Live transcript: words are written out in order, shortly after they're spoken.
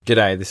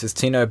G'day, this is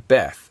Tino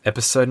Beth,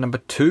 episode number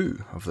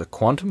 2 of the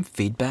Quantum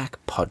Feedback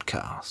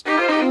Podcast.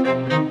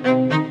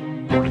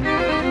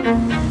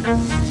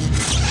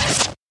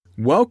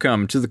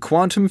 Welcome to the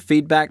Quantum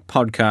Feedback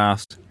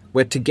Podcast,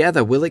 where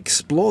together we'll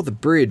explore the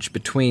bridge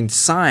between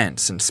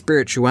science and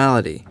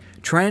spirituality,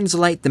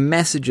 translate the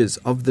messages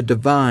of the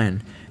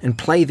divine, and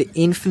play the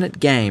infinite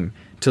game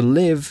to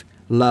live,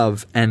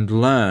 love, and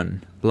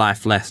learn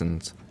life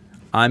lessons.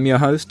 I'm your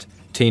host,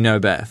 Tino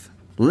Beth.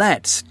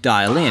 Let's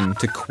dial in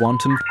to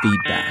quantum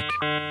feedback.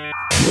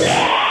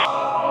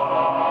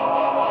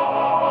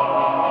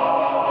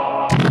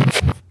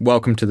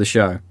 Welcome to the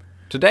show.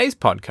 Today's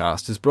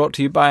podcast is brought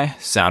to you by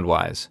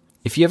Soundwise.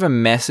 If you have a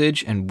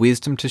message and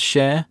wisdom to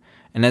share,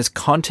 and as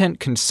content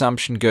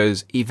consumption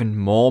goes even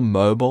more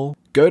mobile,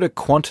 go to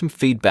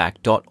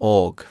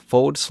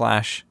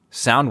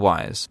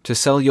quantumfeedback.org/Soundwise to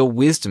sell your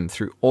wisdom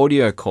through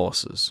audio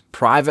courses,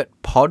 private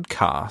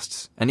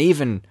podcasts, and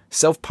even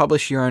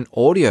self-publish your own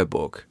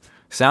audiobook.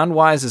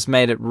 Soundwise has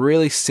made it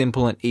really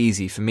simple and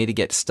easy for me to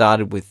get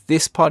started with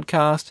this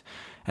podcast,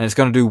 and it's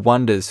going to do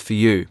wonders for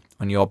you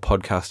on your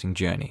podcasting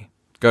journey.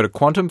 Go to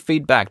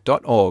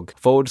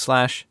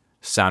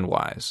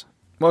quantumfeedback.org/Soundwise.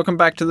 Welcome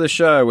back to the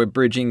show. We're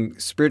bridging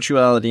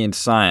spirituality and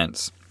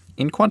science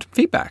in quantum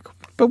feedback.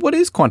 But what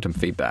is quantum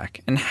feedback,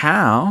 and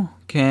how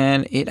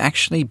can it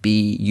actually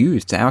be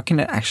used? How can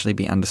it actually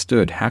be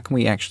understood? How can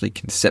we actually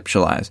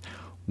conceptualize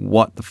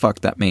what the fuck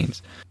that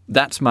means?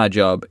 That's my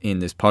job in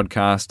this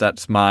podcast.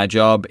 That's my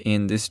job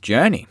in this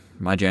journey.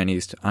 My journey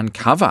is to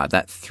uncover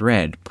that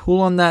thread, pull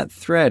on that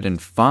thread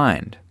and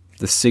find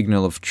the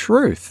signal of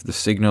truth, the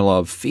signal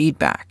of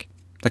feedback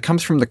that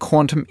comes from the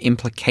quantum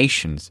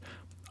implications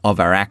of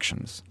our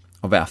actions,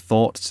 of our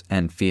thoughts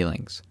and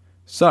feelings.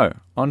 So,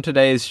 on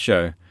today's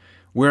show,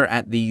 we're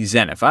at the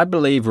zenith. I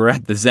believe we're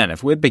at the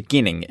zenith. We're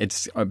beginning.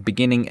 It's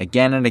beginning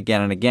again and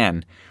again and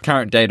again.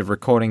 Current date of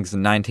recording is the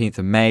 19th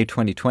of May,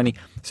 2020.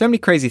 So many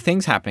crazy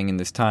things happening in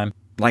this time.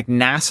 Like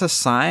NASA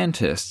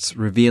scientists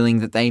revealing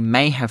that they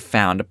may have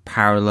found a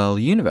parallel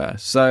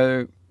universe.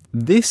 So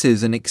this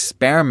is an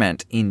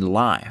experiment in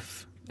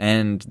life.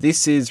 And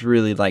this is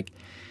really like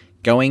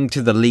going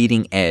to the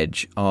leading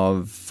edge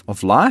of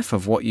life,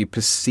 of what you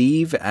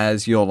perceive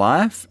as your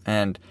life,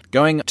 and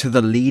going to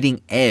the leading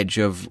edge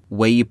of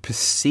where you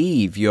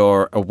perceive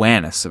your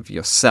awareness of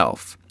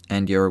yourself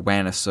and your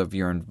awareness of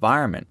your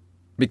environment.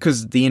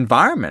 Because the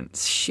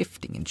environment's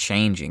shifting and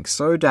changing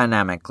so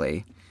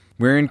dynamically.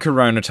 We're in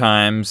Corona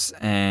times,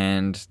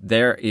 and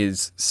there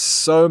is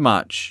so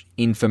much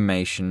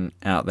information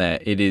out there.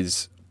 It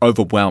is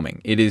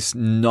overwhelming. It is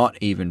not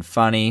even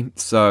funny.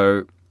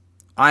 So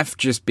I've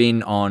just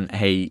been on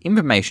a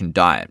information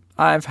diet.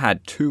 I've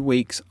had 2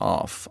 weeks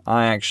off.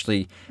 I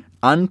actually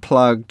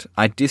unplugged,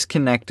 I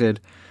disconnected,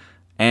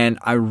 and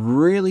I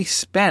really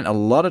spent a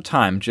lot of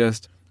time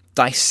just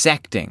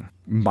dissecting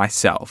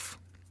myself.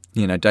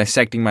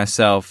 Dissecting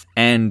myself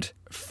and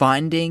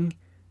finding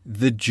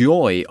the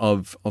joy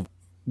of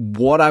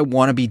what I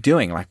want to be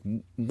doing. Like,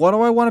 what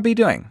do I want to be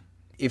doing?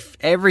 If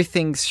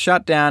everything's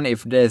shut down,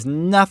 if there's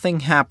nothing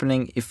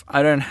happening, if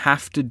I don't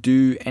have to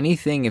do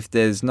anything, if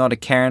there's not a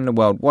care in the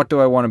world, what do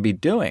I want to be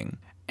doing?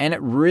 And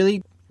it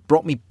really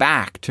brought me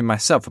back to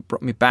myself. It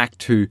brought me back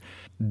to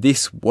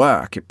this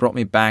work. It brought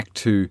me back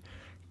to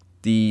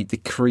the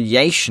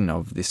creation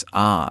of this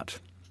art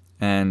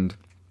and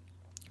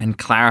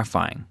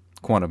clarifying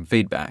quantum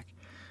feedback.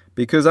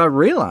 Because I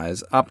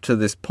realize up to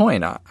this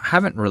point, I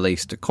haven't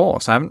released a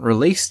course. I haven't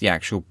released the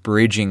actual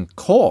bridging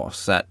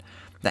course that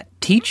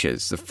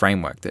teaches the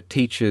framework, that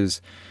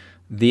teaches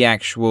the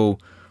actual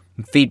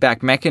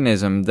feedback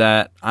mechanism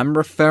that I'm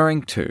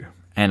referring to.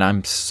 And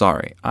I'm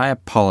sorry. I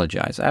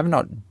apologize. I have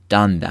not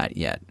done that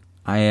yet.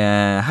 I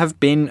have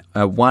been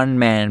a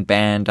one-man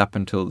band up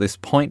until this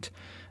point,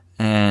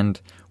 and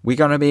we're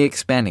going to be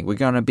expanding. We're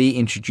going to be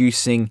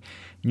introducing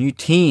new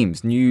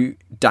teams, new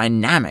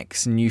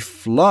dynamics, new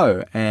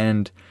flow,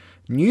 and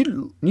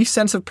new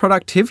sense of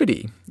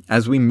productivity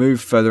as we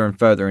move further and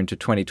further into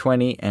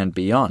 2020 and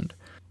beyond.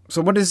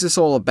 So what is this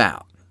all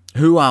about?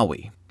 Who are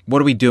we?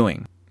 What are we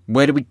doing?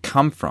 Where do we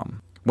come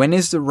from? When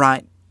is the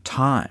right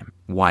time?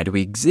 Why do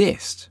we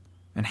exist?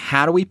 And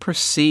how do we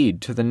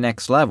proceed to the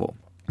next level?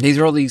 These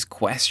are all these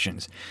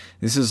questions.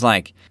 This is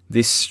like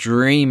this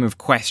stream of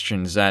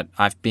questions that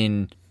I've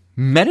been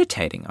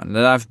meditating on,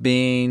 that I've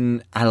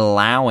been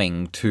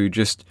allowing to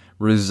just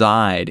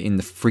reside in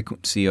the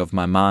frequency of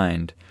my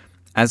mind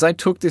as I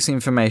took this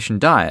information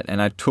diet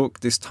and I took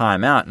this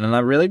time out, and I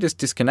really just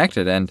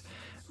disconnected and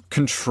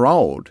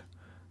controlled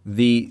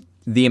the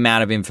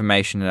amount of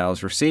information that I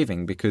was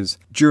receiving. Because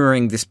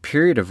during this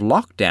period of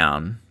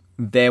lockdown,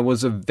 there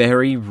was a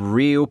very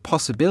real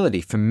possibility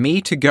for me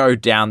to go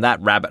down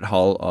that rabbit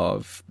hole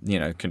of,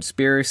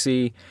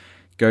 conspiracy,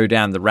 go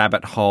down the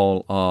rabbit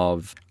hole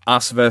of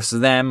us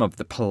versus them, of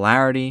the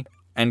polarity,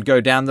 and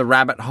go down the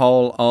rabbit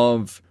hole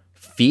of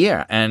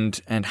fear and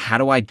how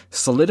do I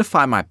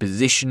solidify my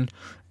position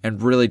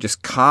and really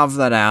just carve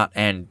that out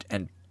and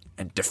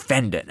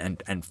defend it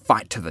and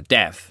fight to the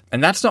death.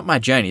 And that's not my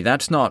journey.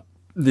 That's not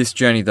this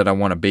journey that I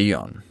want to be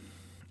on.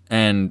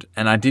 And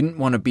I didn't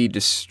want to be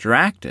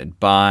distracted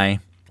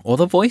by all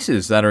the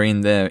voices that are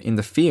in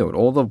the field,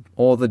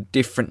 all the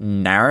different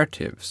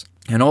narratives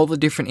and all the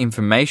different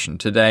information.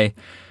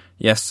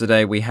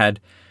 Yesterday we had,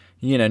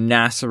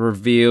 NASA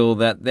reveal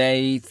that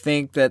they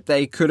think that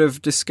they could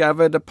have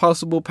discovered a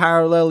possible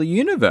parallel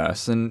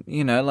universe. And,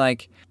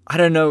 I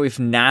don't know if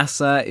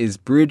NASA is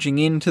bridging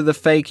into the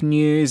fake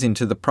news,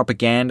 into the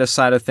propaganda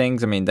side of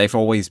things. I mean, they've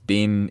always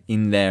been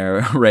in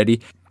there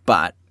already.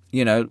 But,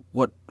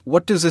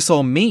 what does this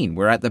all mean?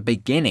 We're at the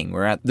beginning.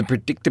 The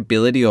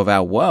predictability of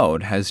our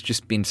world has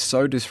just been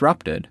so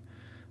disrupted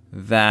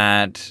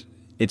that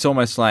it's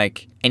almost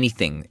like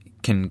anything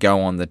can go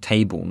on the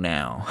table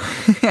now.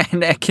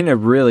 And that can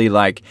really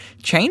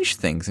change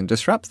things and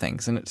disrupt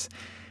things. And it's,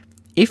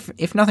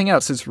 if nothing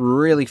else, it's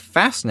really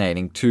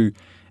fascinating to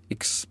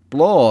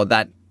explore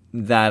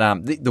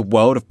the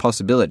world of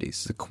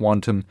possibilities, the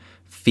quantum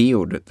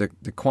field,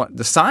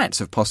 the science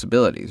of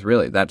possibilities.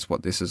 Really, that's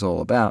what this is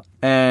all about.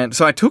 And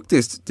so I took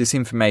this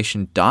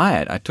information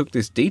diet, I took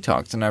this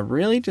detox, and I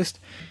really just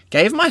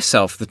gave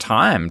myself the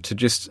time to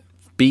just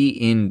be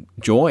in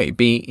joy,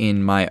 be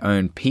in my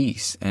own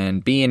peace,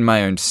 and be in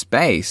my own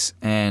space,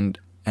 and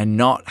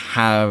not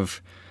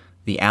have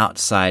the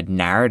outside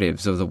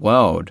narratives of the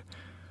world,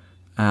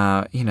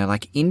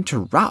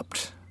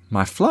 interrupt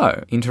my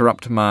flow,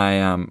 interrupt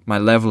my my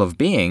level of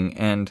being.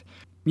 And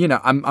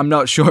I'm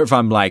not sure if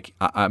I'm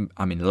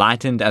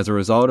enlightened as a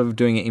result of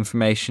doing an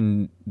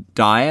information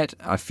diet.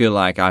 I feel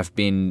like I've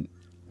been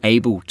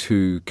able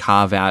to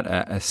carve out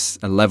a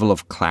level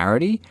of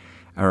clarity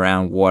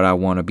around what I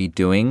want to be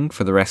doing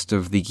for the rest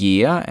of the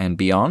year and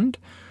beyond,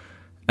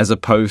 as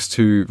opposed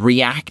to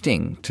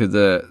reacting to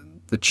the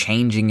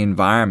changing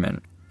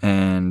environment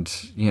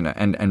and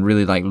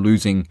really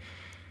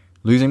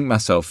losing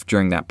myself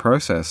during that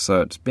process.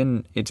 So it's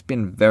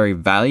been very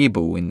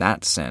valuable in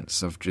that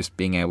sense of just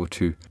being able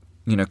to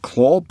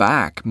claw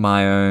back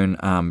my own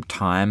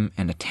time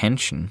and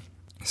attention,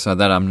 so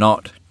that I'm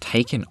not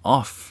taken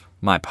off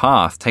my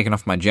path, taken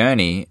off my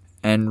journey.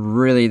 And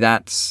really,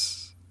 that's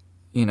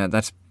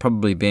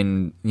probably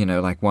been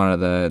one of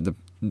the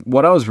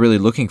what I was really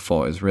looking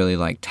for is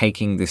really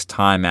taking this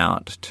time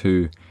out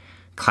to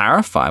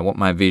clarify what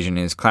my vision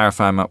is,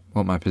 clarify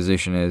what my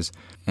position is,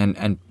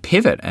 and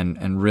pivot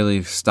and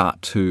really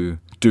start to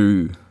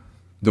do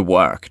the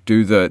work,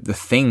 do the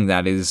thing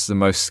that is the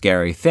most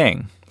scary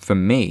thing for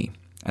me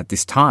at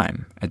this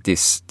time, at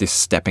this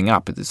stepping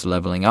up, at this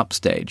leveling up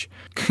stage.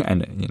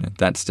 And,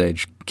 that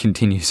stage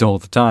continues all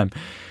the time.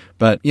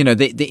 But,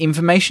 the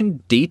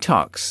information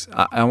detox,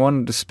 I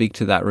wanted to speak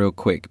to that real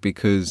quick,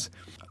 because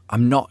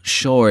I'm not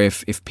sure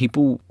if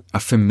people are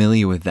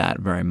familiar with that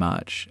very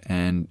much.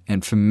 And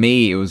for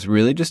me, it was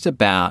really just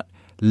about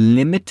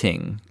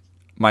limiting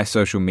my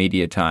social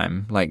media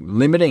time,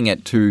 limiting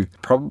it to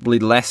probably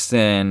less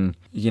than,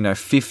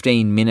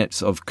 15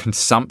 minutes of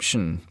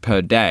consumption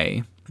per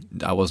day.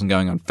 I wasn't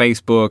going on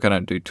Facebook. I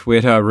don't do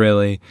Twitter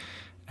really.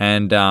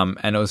 And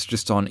it was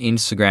just on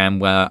Instagram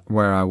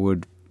where I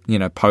would,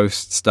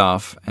 post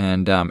stuff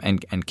and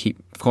keep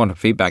Quantum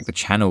Feedback, the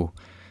channel,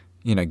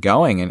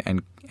 going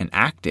and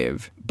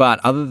active.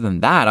 But other than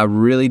that, I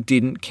really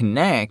didn't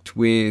connect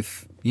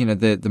with,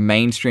 the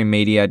mainstream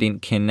media. I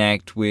didn't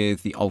connect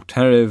with the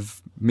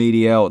alternative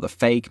media or the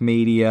fake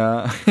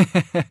media.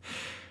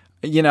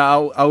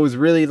 I was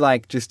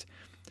really just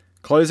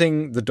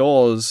closing the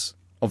doors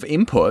of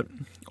input,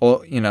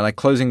 or,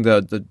 closing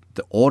the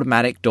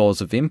automatic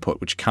doors of input,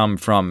 which come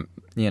from,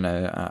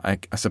 I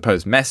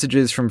suppose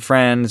messages from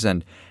friends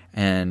and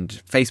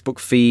Facebook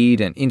feed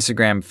and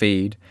Instagram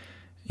feed,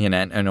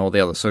 and all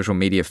the other social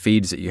media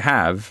feeds that you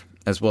have,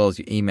 as well as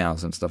your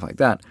emails and stuff like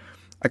that.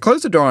 I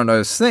closed the door on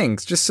those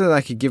things just so that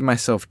I could give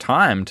myself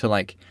time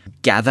to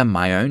gather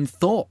my own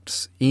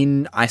thoughts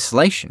in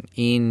isolation,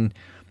 in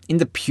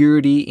the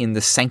purity, in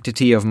the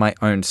sanctity of my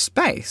own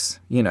space,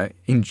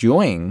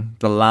 enjoying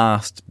the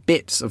last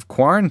bits of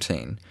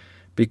quarantine.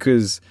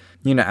 Because,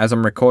 as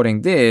I'm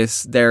recording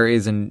this, there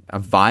is a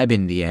vibe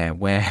in the air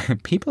where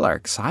people are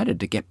excited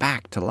to get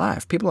back to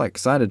life. People are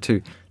excited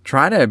to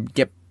try to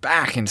get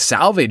back and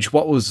salvage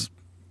what was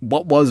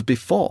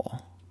before.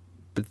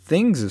 But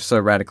things have so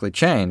radically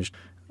changed.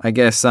 I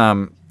guess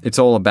it's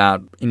all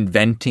about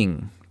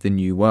inventing the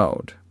new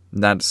world.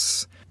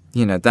 That's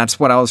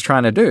what I was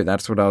trying to do.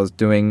 That's what I was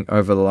doing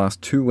over the last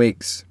 2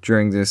 weeks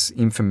during this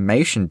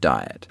information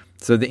diet.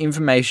 So the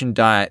information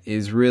diet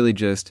is really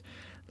just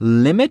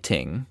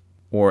limiting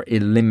or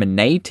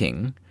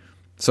eliminating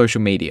social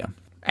media,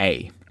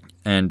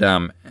 and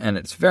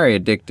it's very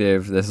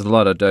addictive. There's a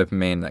lot of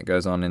dopamine that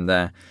goes on in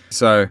there.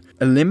 So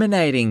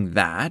eliminating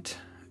that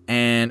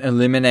and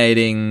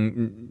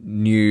eliminating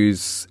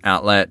news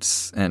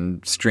outlets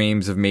and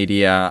streams of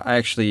media. I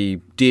actually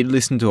did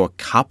listen to a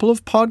couple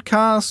of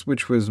podcasts,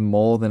 which was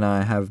more than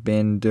I have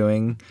been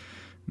doing.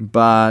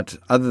 But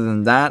other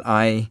than that,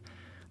 I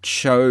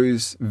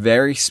chose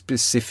very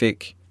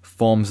specific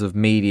forms of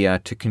media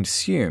to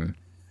consume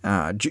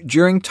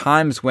during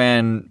times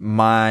when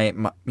my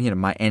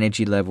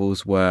energy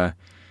levels were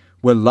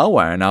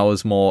lower and I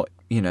was more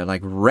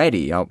like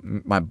ready.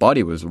 My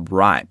body was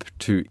ripe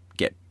to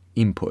get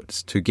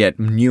inputs, to get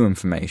new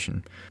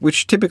information,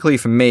 which typically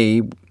for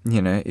me,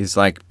 is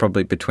like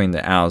probably between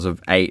the hours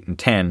of 8 and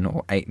 10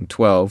 or 8 and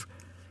 12.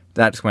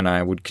 That's when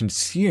I would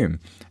consume.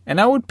 And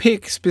I would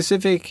pick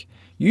specific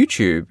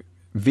YouTube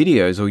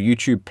videos or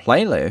YouTube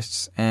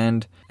playlists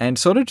and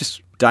sort of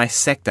just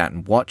dissect that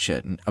and watch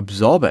it and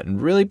absorb it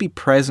and really be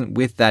present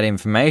with that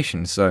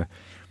information. So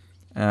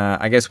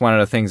I guess one of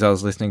the things I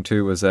was listening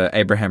to was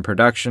Abraham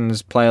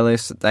Productions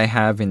playlist that they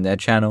have in their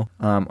channel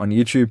on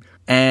YouTube.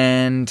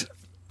 And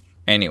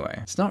anyway,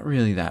 it's not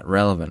really that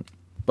relevant.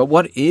 But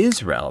what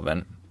is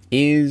relevant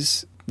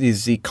is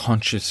the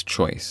conscious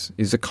choice,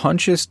 is a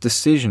conscious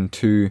decision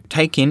to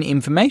take in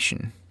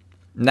information.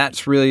 And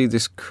that's really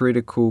this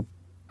critical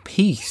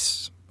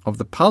piece of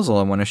the puzzle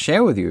I want to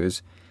share with you,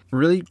 is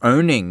really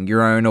owning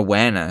your own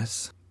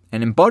awareness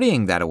and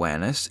embodying that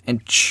awareness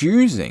and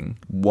choosing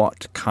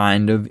what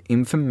kind of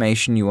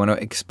information you want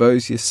to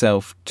expose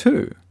yourself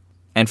to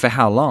and for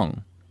how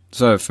long.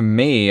 So for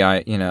me,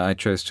 I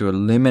chose to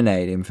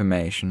eliminate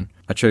information.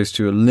 I chose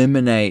to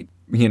eliminate,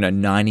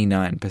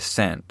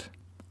 99%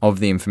 of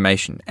the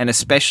information, and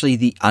especially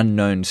the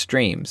unknown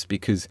streams,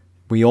 because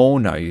we all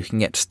know you can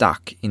get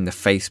stuck in the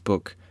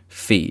Facebook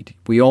feed.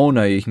 We all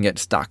know you can get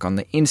stuck on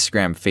the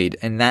Instagram feed,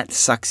 and that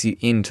sucks you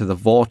into the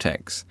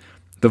vortex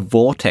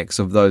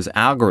of those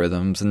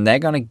algorithms, and they're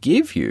going to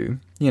give you,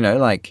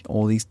 like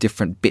all these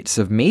different bits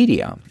of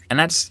media. And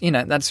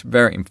that's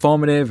very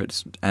informative.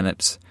 It's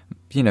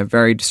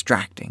very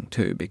distracting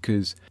too,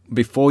 because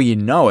before you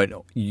know it,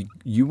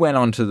 you went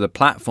onto the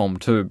platform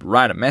to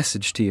write a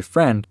message to your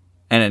friend,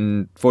 and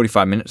in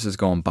 45 minutes has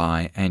gone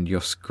by and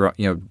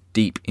you're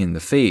deep in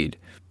the feed.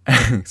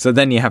 So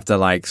then you have to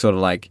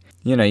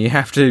you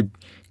have to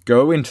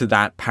go into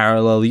that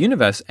parallel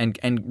universe and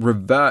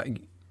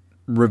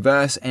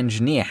reverse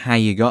engineer how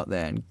you got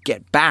there and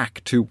get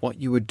back to what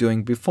you were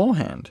doing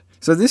beforehand.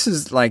 So this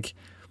is like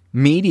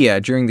media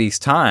during these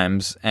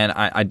times, and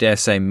I dare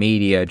say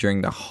media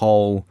during the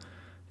whole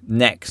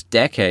next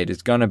decade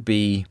is going to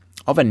be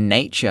of a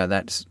nature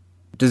that's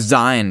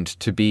designed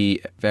to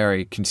be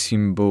very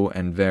consumable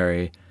and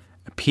very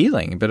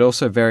appealing, but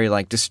also very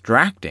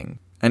distracting.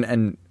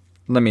 And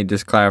let me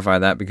just clarify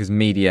that, because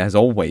media has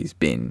always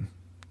been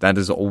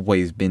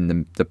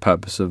the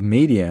purpose of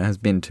media, has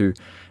been to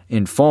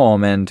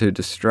inform and to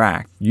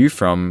distract you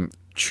from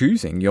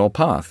choosing your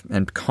path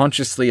and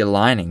consciously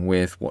aligning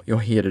with what you're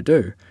here to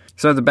do.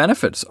 So the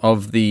benefits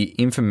of the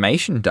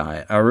information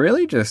diet are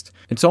really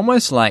it's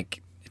almost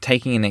like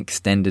taking an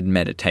extended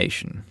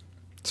meditation.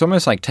 It's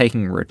almost like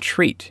taking a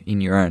retreat in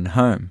your own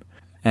home.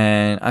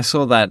 And I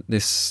saw that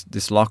this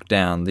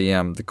lockdown,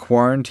 the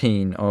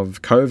quarantine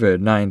of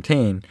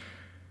COVID-19,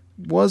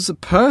 was a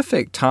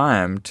perfect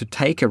time to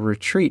take a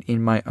retreat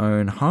in my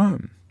own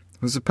home.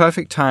 It was a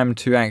perfect time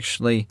to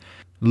actually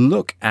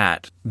look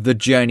at the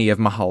journey of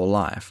my whole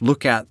life.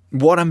 Look at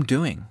what I'm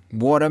doing.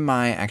 What am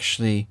I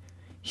actually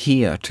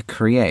here to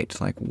create?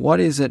 What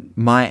is it,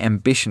 my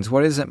ambitions?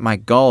 What is it, my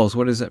goals?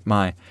 What is it,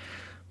 my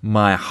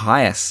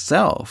higher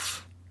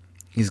self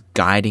is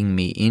guiding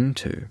me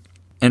into?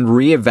 And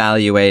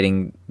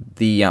reevaluating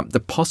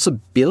the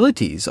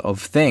possibilities of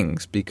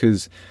things,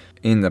 because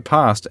in the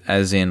past,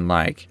 as in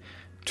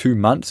 2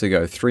 months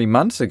ago, 3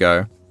 months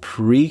ago,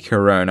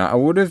 pre-corona, I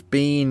would have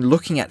been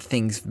looking at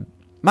things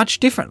much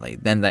differently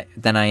than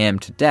I am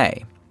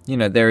today.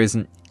 There is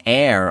an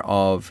air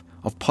of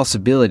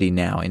possibility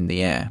now in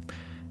the air,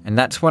 and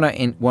that's what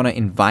I want to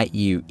invite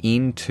you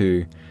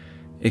into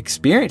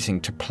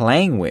experiencing, to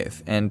playing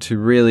with, and to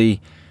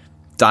really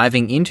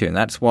diving into. And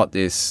that's what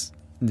this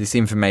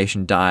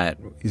information diet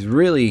is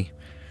really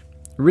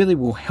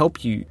will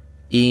help you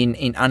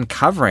in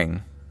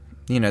uncovering,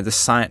 the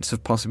science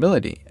of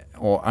possibility,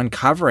 or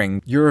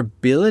uncovering your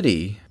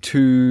ability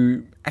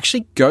to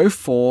actually go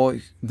for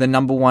the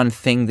number one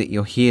thing that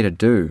you're here to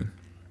do.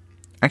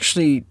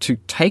 Actually, to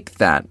take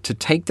that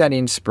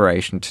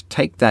inspiration, to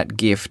take that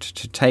gift,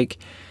 to take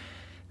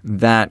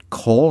that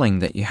calling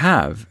that you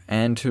have,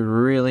 and to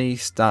really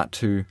start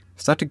to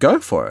go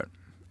for it,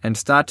 and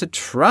start to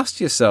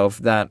trust yourself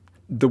that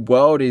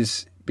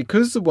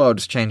because the world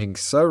is changing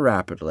so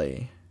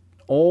rapidly,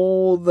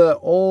 all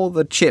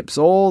the chips,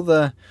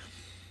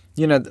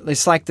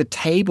 it's like the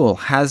table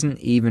hasn't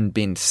even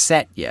been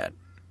set yet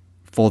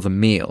for the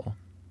meal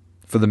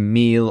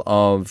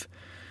of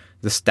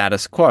the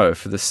status quo,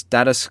 for the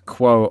status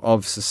quo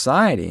of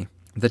society.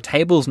 The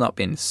table's not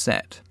been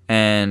set.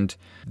 And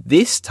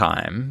this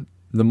time,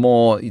 the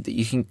more that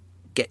you can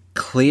get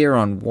clear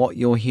on what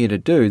you're here to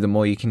do, the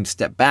more you can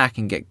step back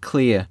and get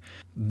clear,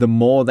 the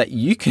more that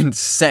you can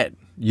set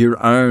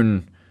your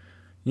own,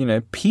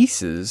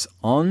 pieces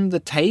on the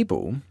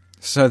table,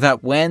 so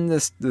that when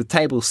the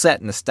table's set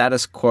and the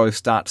status quo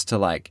starts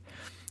to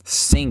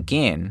sink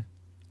in,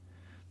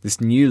 this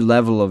new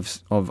level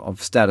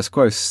of status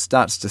quo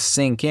starts to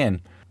sink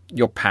in,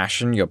 your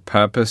passion, your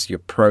purpose, your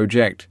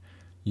project,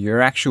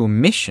 your actual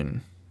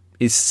mission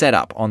is set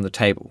up on the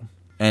table.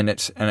 And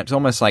it's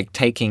almost like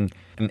taking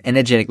an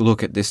energetic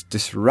look at this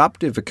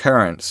disruptive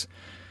occurrence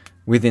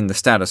within the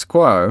status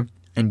quo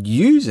and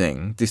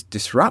using this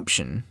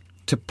disruption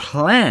to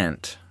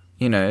plant,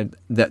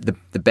 the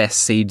best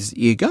seeds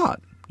you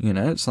got.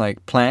 It's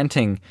like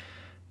planting,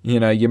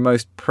 your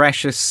most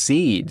precious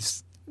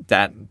seeds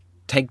that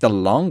take the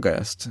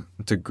longest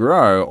to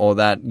grow, or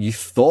that you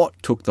thought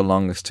took the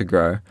longest to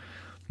grow.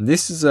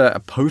 This is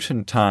a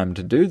potent time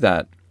to do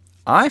that,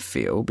 I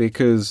feel,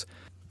 because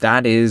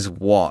that is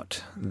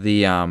what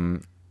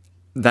the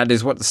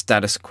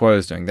status quo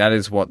is doing. That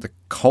is what the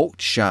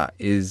culture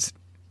is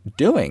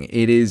doing.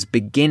 It is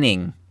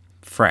beginning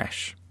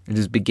fresh. It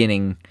is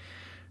beginning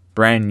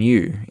brand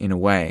new in a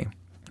way.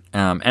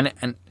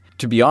 And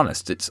to be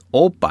honest, it's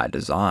all by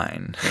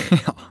design,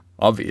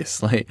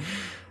 obviously.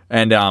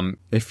 And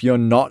if you're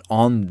not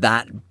on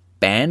that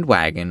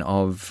bandwagon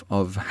of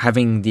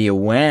having the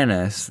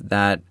awareness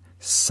that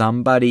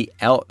somebody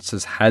else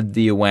has had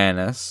the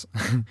awareness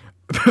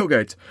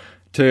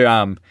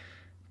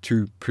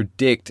to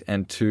predict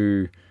and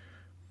to,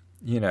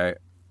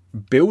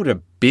 build a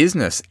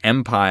business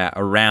empire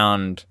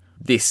around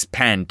this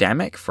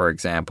pandemic, for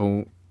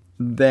example,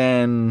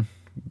 then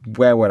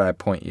where would I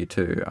point you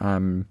to?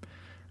 I'm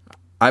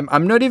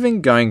not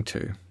even going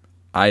to.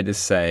 I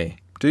just say,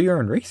 do your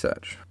own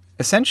research.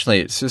 Essentially,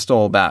 it's just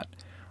all about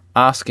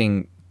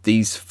asking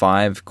these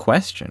 5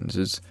 questions: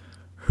 is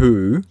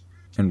who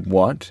and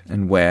what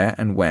and where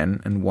and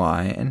when and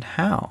why and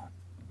how.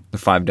 The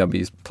 5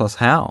 W's plus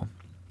how.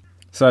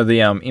 So the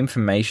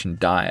information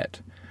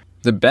diet.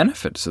 The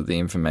benefits of the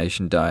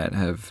information diet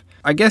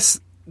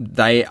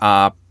they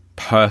are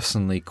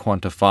personally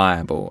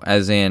quantifiable,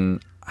 as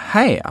in,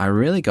 hey, I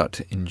really got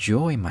to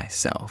enjoy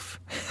myself.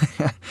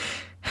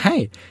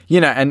 Hey,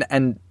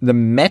 and the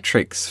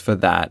metrics for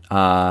that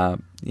are,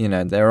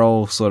 they're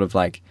all sort of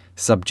like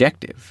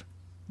subjective.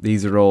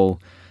 These are all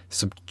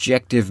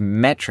subjective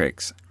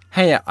metrics.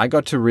 Hey, I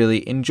got to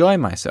really enjoy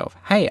myself.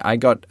 Hey, I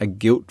got a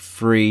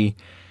guilt-free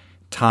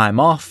time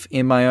off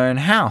in my own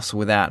house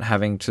without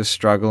having to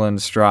struggle and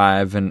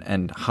strive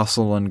and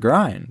hustle and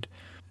grind.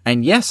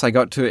 And yes, I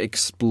got to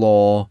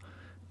explore,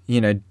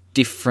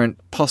 different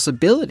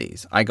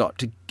possibilities.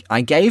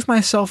 I gave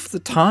myself the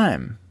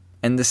time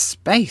and the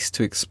space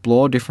to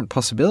explore different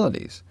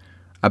possibilities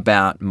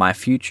about my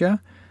future,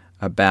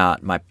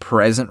 about my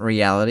present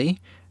reality,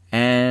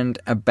 and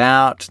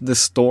about the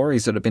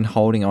stories that I've been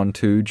holding on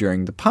to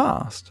during the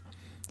past.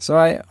 So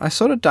I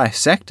sort of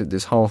dissected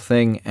this whole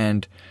thing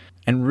and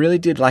really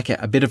did like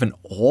a bit of an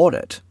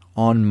audit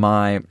on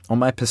my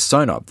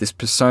persona, this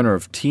persona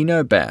of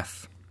Tino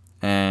Beth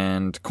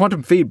and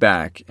quantum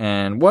feedback,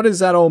 and what does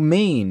that all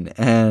mean,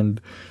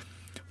 and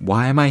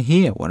why am I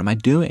here? What am I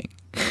doing?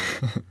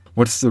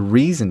 What's the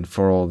reason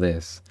for all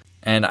this?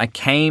 And I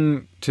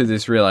came to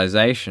this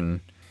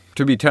realization,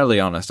 to be totally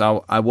honest,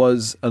 I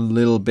was a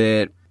little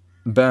bit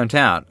burnt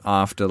out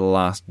after the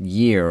last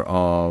year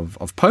of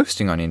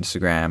posting on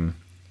Instagram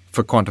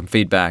for quantum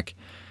feedback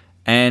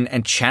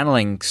and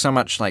channeling so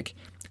much like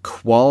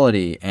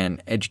quality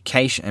and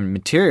education and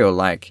material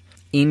like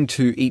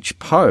into each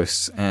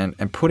post and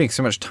putting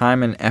so much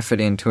time and effort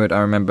into it. I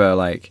remember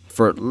like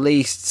for at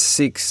least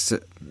 6,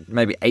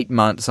 maybe 8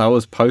 months, I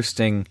was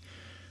posting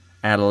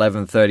at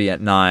 11:30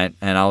 at night,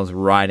 and I was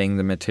writing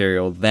the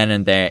material then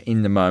and there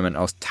in the moment.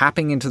 I was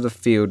tapping into the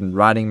field and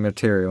writing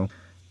material,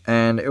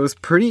 and it was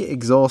pretty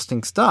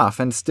exhausting stuff.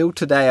 And still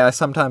today, I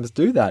sometimes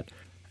do that,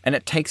 and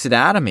it takes it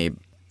out of me.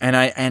 And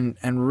I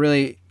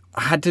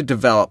had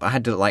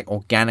to like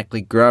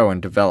organically grow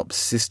and develop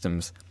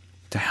systems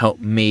to help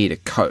me to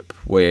cope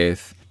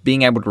with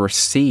being able to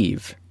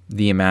receive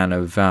the amount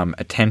of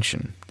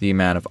attention, the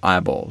amount of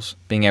eyeballs,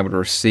 being able to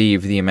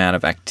receive the amount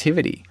of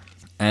activity.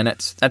 And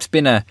that's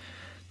been a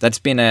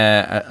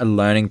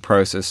learning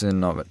process in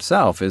and of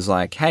itself. Is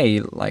like, hey,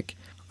 like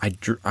I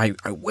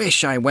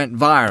wish I went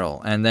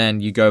viral, and then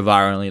you go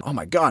viral and oh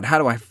my god, how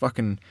do I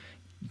fucking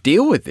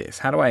deal with this?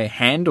 How do I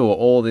handle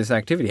all this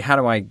activity? How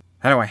do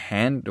I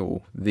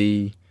handle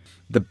the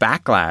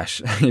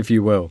backlash, if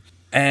you will?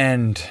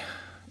 And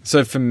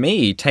so for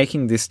me,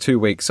 taking this 2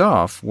 weeks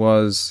off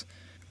was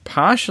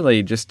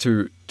partially just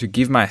to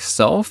give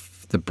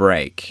myself the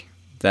break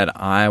that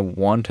I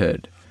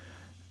wanted.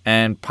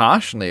 And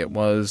partially it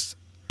was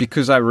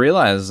because I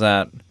realized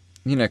that,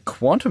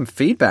 quantum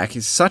feedback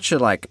is such a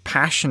like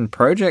passion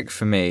project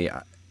for me.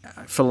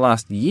 For the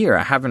last year,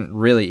 I haven't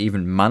really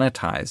even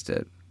monetized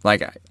it.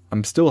 Like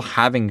I'm still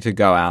having to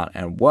go out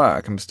and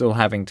work. I'm still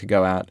having to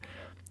go out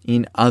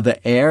in other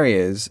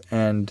areas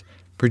and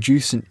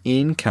produce an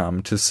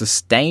income to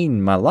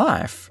sustain my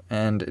life.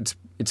 And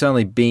it's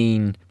only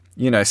been,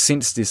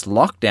 since this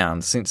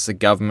lockdown, since the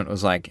government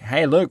was like,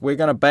 hey, look, we're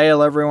going to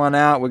bail everyone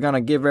out. We're going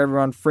to give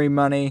everyone free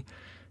money.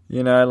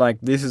 Like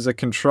this is a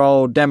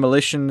controlled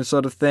demolition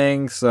sort of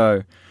thing.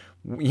 So,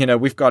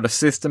 we've got a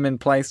system in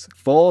place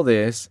for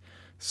this.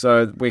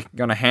 So we're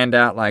going to hand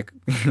out like,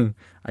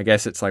 I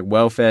guess it's like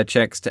welfare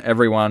checks to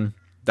everyone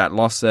that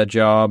lost their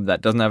job,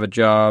 that doesn't have a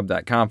job,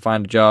 that can't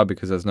find a job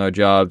because there's no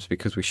jobs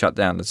because we shut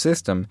down the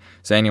system.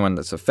 So anyone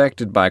that's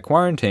affected by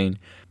quarantine,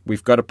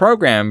 we've got a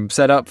program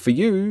set up for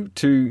you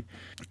to,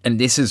 and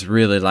this is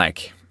really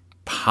like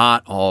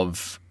part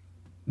of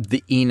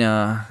the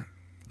inner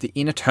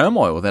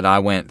turmoil that I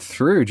went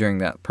through during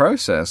that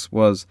process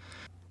was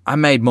I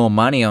made more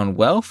money on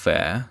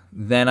welfare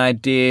than I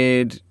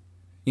did,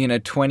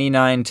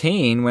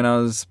 2019 when I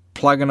was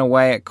plugging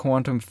away at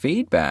quantum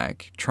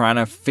feedback, trying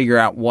to figure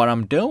out what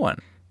I'm doing.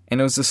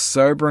 And it was a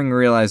sobering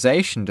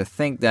realization to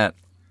think that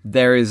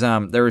there is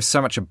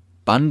so much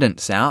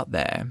abundance out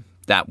there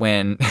that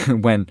when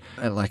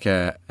like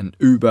an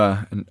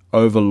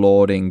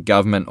overlording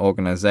government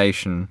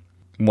organization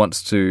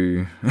wants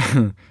to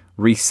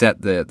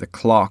reset the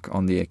clock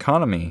on the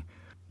economy,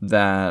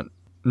 that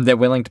they're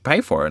willing to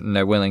pay for it, and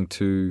they're willing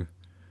to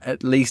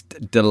at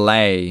least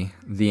delay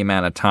the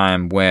amount of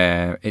time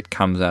where it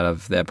comes out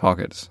of their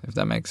pockets, if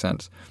that makes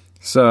sense.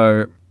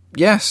 So,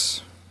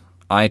 yes,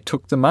 I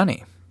took the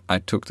money. I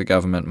took the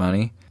government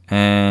money,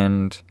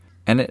 and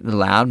it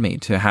allowed me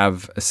to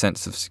have a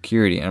sense of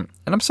security. And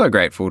I'm so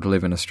grateful to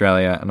live in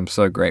Australia, and I'm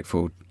so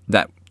grateful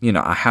that,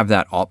 I have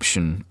that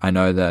option. I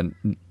know that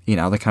in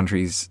other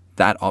countries,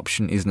 that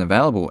option isn't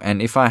available.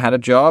 And if I had a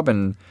job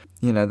and,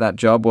 that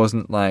job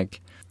wasn't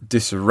like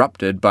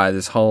disrupted by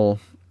this whole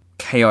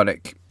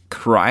chaotic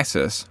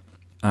crisis,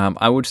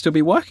 I would still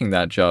be working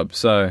that job.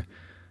 So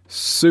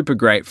super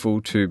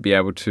grateful to be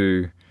able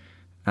to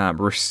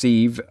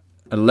receive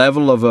a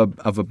level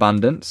of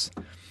abundance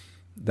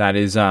that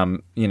is,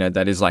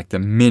 that is like the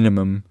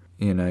minimum,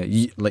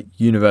 like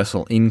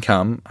universal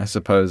income. I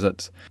suppose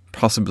that's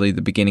possibly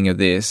the beginning of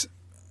this.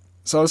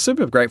 So I was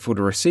super grateful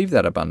to receive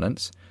that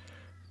abundance,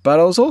 but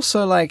I was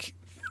also like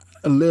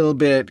a little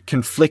bit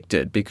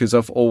conflicted because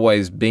I've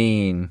always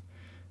been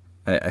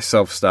a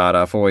self-starter.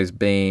 I've always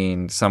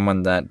been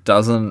someone that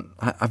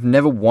I've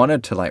never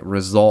wanted to like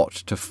resort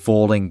to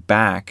falling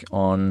back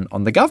on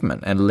the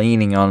government and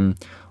leaning on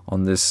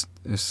this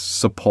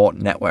support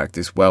network,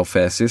 this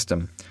welfare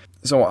system.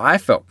 So I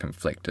felt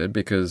conflicted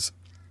because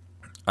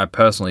I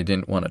personally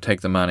didn't want to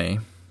take the money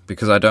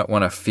because I don't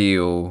want to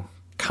feel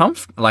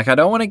like I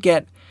don't want to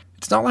get,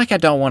 it's not like I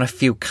don't want to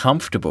feel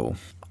comfortable.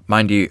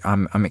 Mind you,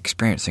 I'm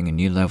experiencing a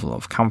new level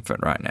of comfort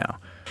right now,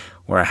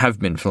 where I have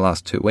been for the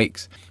last 2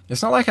 weeks.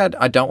 It's not like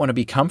I don't want to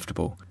be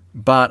comfortable,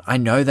 but I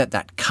know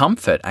that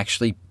comfort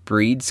actually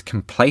breeds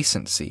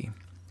complacency.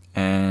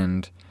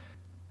 And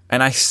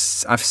I've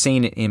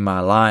seen it in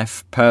my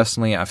life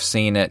personally. I've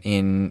seen it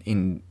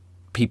in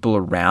people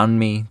around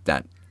me,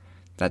 that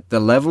the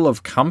level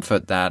of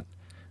comfort that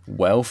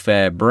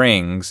welfare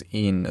brings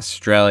in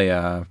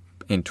Australia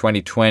in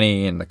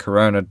 2020, in the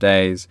corona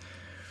days,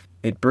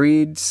 it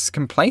breeds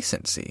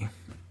complacency.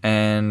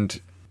 And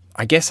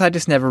I guess I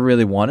just never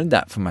really wanted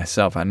that for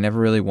myself. I never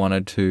really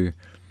wanted to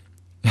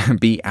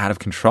be out of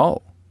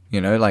control,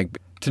 like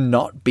to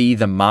not be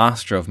the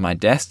master of my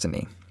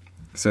destiny.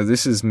 So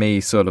this is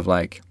me sort of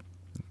like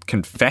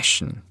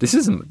confession.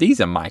 These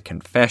are my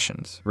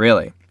confessions,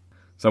 really.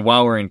 So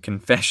while we're in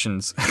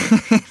confessions,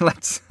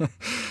 let's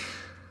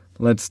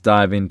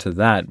dive into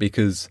that,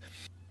 because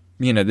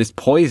this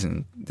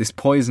poison,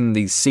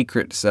 these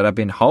secrets that I've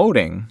been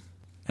holding,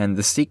 and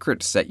the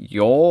secrets that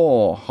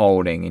you're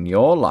holding in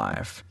your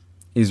life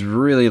is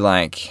really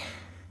like,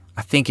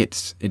 I think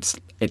it's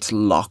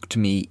locked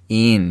me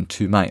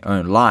into my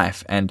own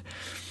life, and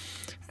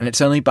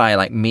it's only by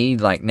like me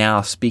like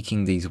now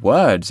speaking these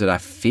words that I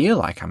feel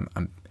like I'm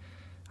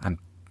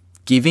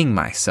giving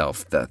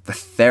myself the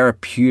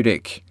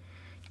therapeutic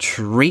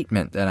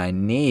treatment that I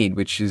need,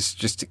 which is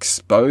just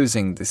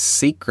exposing the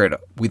secret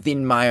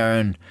within my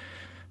own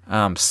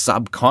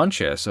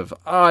subconscious of,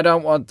 I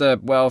don't want the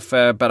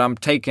welfare, but I'm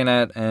taking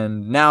it,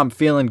 and now I'm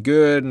feeling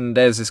good, and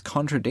there's this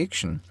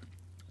contradiction.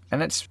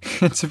 And it's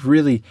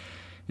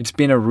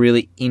been a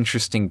really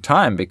interesting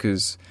time,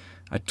 because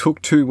I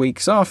took 2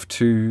 weeks off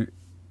to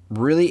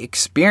really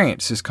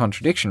experience this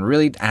contradiction,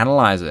 really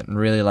analyze it, and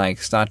really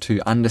like start to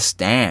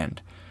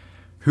understand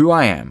who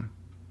I am,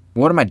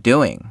 what am I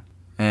doing,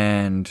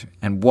 and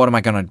what am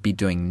I going to be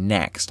doing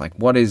next? Like,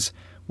 what is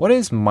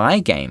my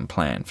game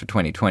plan for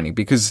 2020?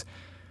 Because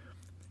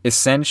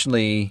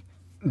essentially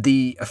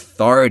the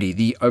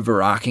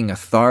overarching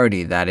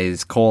authority that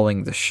is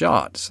calling the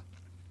shots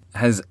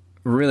has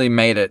really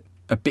made it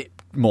a bit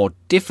more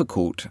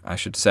difficult, I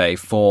should say,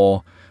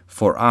 for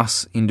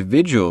us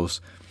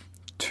individuals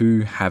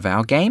to have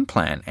our game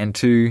plan and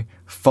to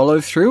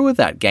follow through with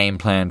that game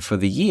plan for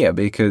the year,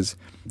 because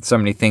so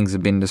many things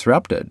have been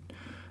disrupted,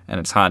 and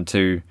it's hard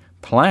to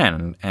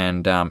plan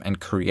and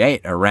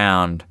create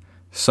around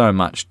so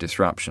much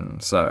disruption.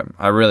 So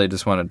I really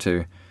just wanted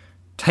to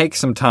take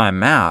some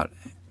time out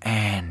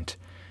and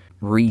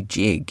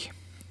rejig.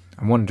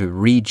 I wanted to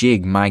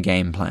rejig my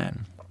game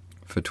plan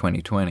for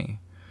 2020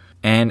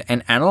 and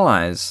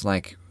analyze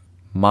like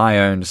my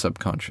own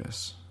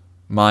subconscious,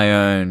 my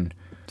own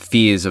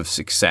fears of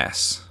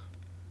success,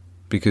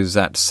 because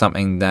that's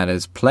something that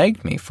has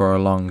plagued me for a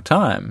long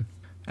time,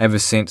 ever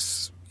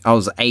since I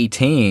was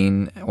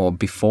 18, or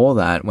before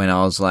that, when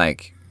I was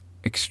like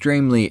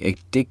extremely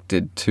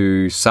addicted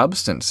to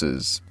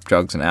substances,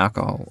 drugs and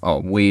alcohol,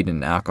 or weed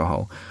and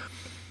alcohol.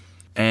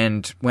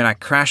 And when I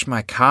crashed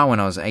my car when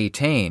I was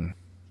 18,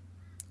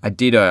 I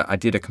did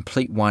a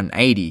complete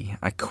 180.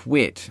 I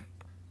quit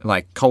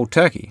like cold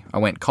turkey. I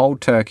went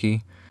cold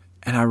turkey,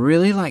 and I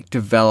really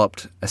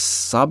developed a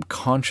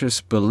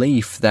subconscious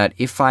belief that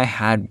if I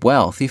had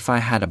wealth, if I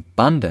had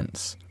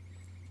abundance,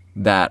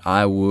 that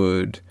I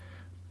would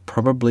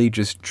probably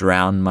just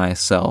drown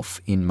myself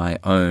in my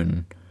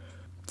own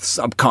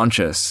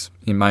subconscious,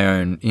 in my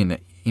own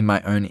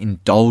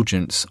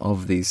indulgence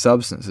of these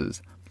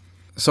substances.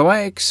 So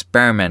I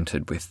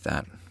experimented with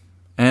that,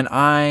 and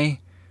I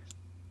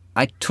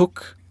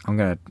took, I'm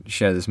going to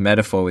share this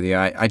metaphor with you.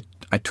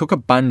 I took a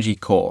bungee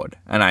cord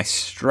and I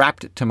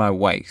strapped it to my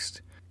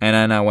waist, and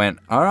then I went,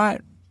 all right,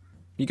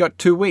 you got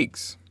 2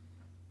 weeks.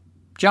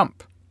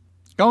 Jump.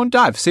 Go and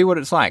dive. See what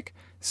it's like.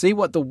 See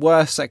what the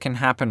worst that can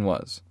happen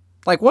was.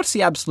 What's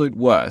the absolute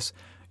worst?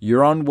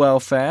 You're on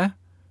welfare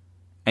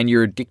and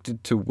you're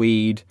addicted to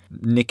weed,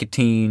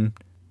 nicotine,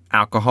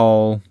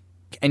 alcohol,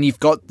 and you've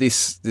got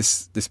this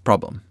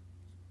problem.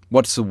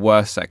 What's the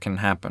worst that can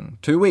happen?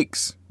 2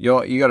 weeks.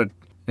 You got to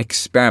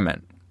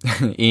experiment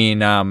in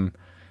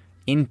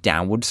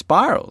downward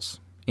spirals,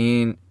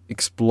 in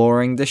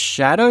exploring the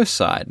shadow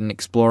side and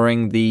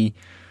exploring the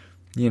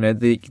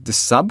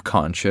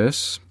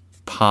subconscious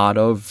part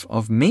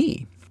of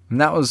me. And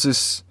that was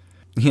this,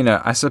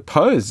 I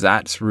suppose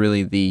that's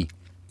really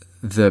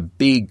the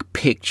big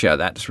picture.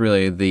 That's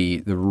really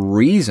the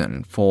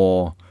reason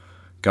for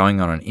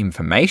going on an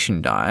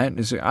information diet.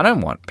 Is I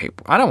don't want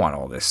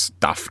all this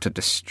stuff to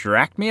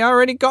distract me. I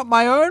already got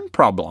my own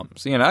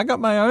problems. I got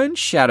my own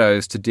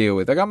shadows to deal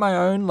with. I got my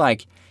own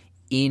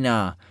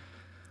inner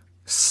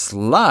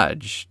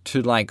sludge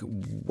to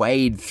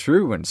wade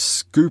through and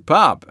scoop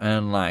up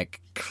and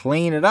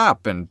clean it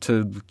up and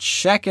to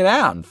check it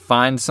out and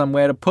find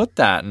somewhere to put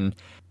that. And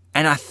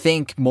I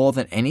think more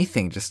than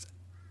anything, just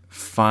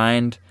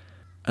find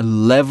a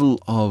level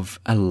of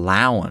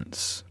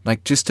allowance,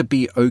 just to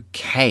be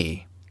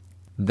okay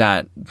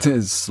that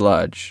there's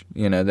sludge,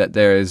 that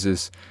there is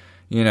this,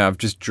 I've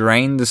just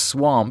drained the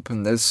swamp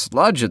and there's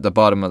sludge at the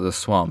bottom of the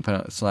swamp.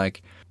 And it's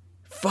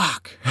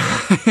fuck.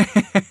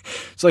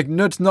 It's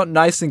no, it's not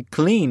nice and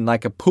clean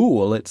like a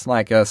pool. It's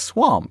like a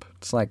swamp.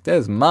 It's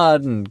there's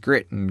mud and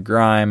grit and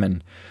grime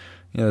and,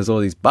 there's all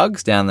these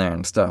bugs down there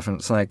and stuff. And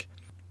it's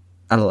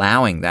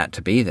allowing that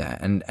to be there.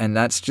 And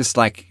that's just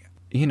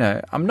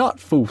I'm not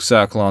full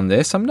circle on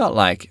this. I'm not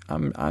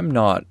I'm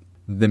not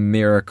the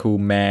miracle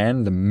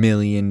man, the $1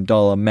 million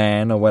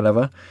man or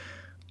whatever.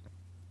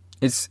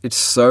 It's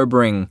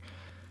sobering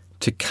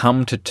to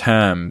come to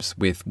terms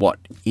with what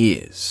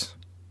is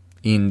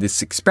in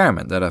this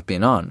experiment that I've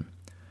been on.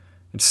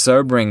 It's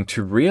sobering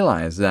to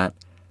realize that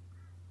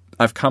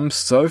I've come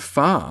so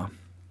far,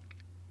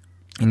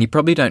 and you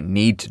probably don't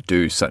need to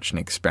do such an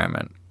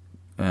experiment.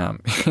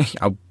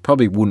 I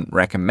probably wouldn't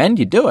recommend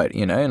you do it,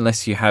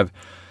 unless you have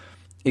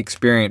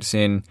experience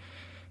in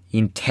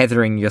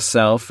tethering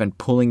yourself and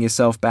pulling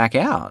yourself back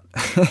out.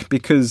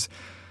 Because,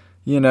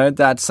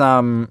 that's,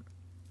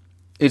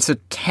 it's a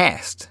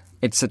test.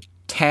 It's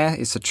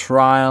a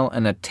trial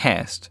and a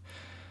test.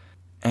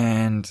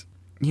 And,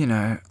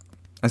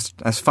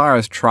 as far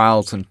as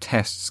trials and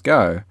tests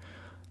go,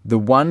 the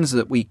ones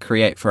that we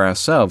create for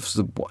ourselves,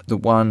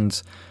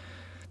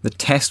 the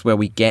test where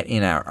we get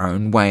in our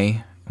own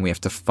way, and we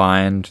have to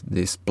find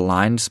this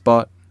blind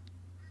spot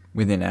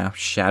within our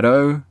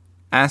shadow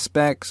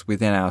aspects,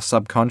 within our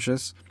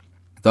subconscious,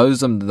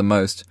 those are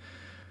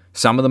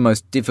some of the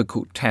most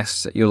difficult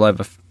tests that you'll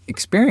ever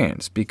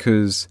experience,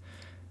 because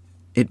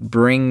it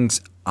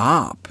brings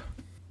up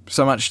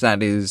so much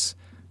that is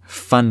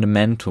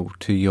fundamental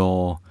to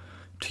your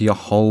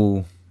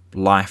whole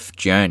life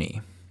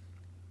journey.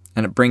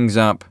 And it brings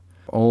up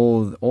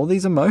all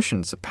these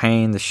emotions, the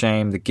pain, the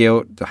shame, the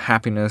guilt, the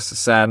happiness, the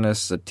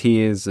sadness, the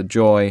tears, the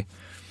joy.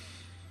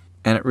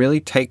 And it really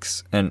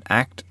takes an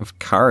act of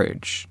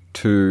courage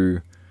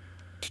to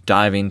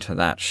dive into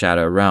that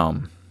shadow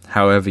realm,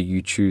 however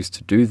you choose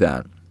to do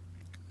that.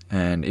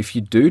 And if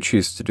you do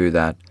choose to do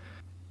that,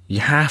 you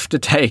have to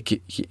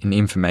take an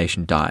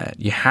information diet.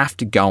 You have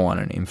to go on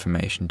an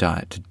information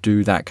diet to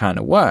do that kind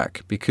of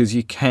work, because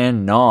you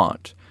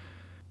cannot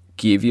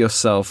give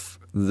yourself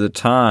the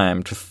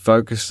time to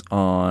focus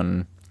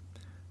on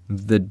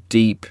the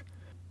deep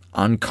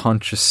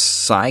unconscious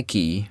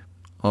psyche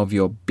of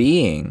your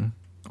being,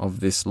 of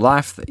this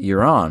life that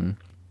you're on,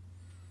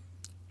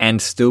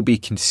 and still be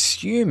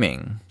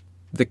consuming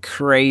the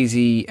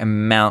crazy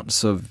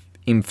amounts of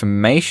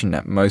information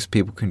that most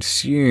people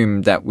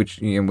consume, which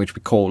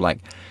we call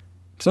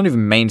it's not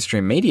even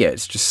mainstream media,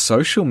 it's just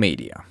social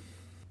media.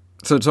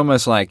 So it's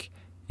almost like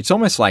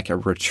a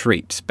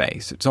retreat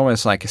space. It's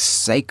almost like a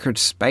sacred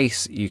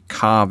space that you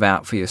carve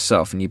out for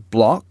yourself, and you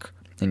block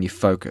and you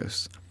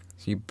focus.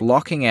 So you're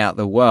blocking out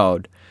the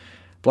world,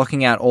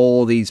 blocking out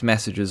all these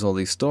messages, all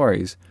these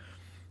stories,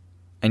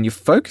 and you're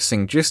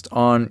focusing just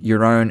on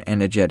your own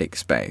energetic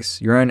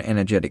space, your own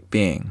energetic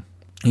being.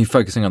 You're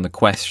focusing on the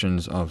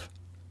questions of,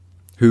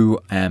 who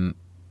am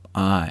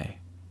I?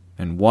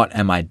 And what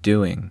am I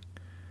doing?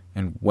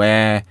 And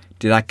where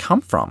did I come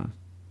from?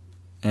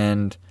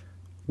 And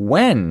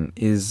when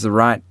is the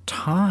right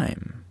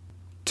time?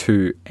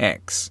 to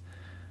X?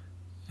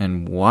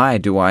 And why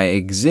do I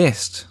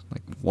exist?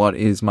 Like, what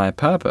is my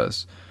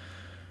purpose?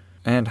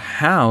 And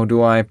how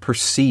do I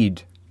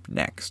proceed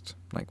next?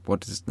 Like,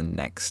 what is the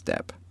next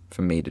step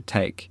for me to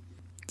take?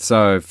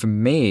 So for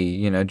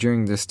me,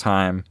 during this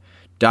time,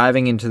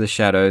 diving into the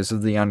shadows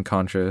of the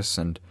unconscious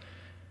and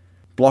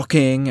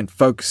blocking and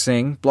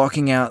focusing,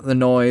 blocking out the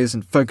noise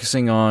and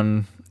focusing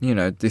on,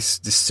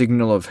 this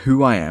signal of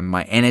who I am,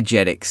 my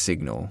energetic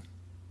signal.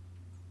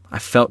 I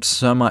felt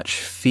so much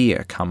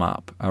fear come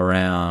up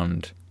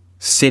around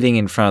sitting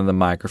in front of the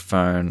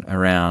microphone,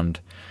 around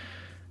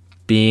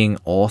being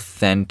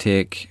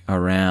authentic,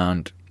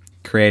 around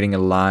creating a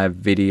live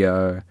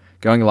video,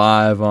 going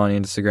live on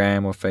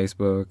Instagram or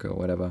Facebook or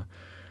whatever.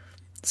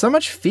 So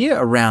much fear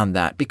around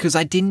that because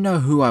I didn't know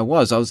who I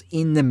was. I was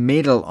in the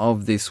middle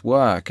of this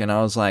work and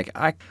I was like,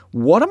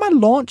 what am I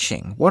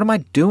launching? What am I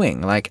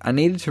doing? Like, I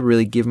needed to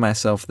really give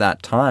myself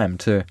that time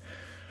to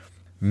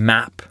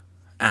map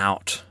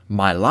out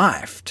my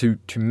life, to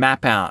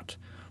map out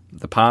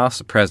the past,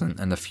 the present,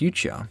 and the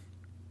future.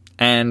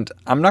 And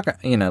I'm not,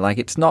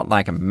 it's not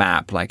like a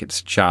map, like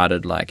it's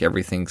charted, like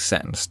everything's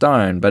set in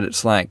stone, but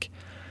it's like,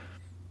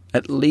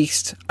 at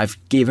least I've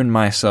given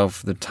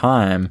myself the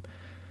time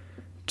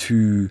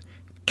to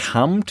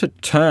come to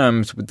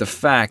terms with the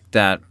fact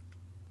that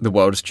the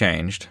world has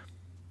changed.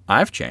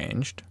 I've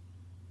changed.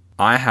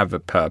 I have a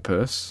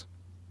purpose.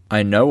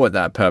 I know what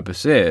that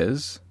purpose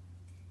is.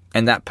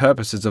 And that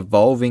purpose is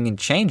evolving and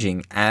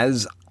changing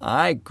as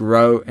I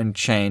grow and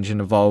change and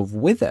evolve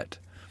with it.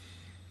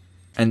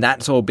 And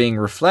that's all being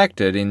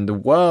reflected in the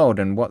world.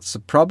 And what's the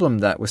problem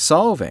that we're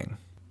solving?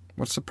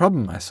 What's the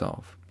problem I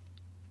solve?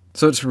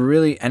 So it's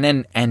really, and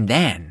then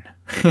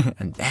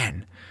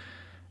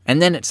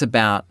it's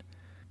about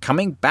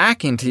coming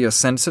back into your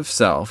sense of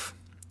self,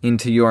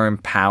 into your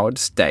empowered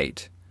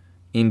state,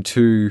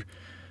 into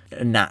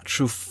a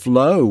natural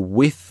flow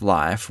with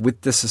life, with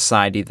the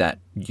society that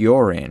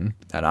you're in,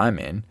 that I'm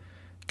in,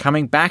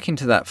 coming back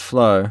into that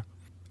flow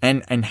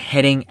and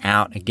heading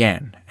out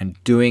again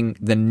and doing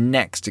the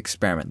next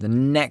experiment, the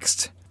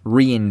next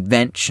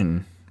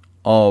reinvention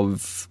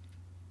of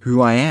who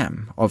I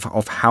am,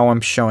 of how I'm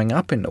showing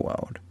up in the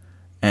world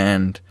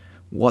and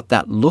what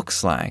that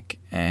looks like,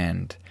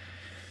 and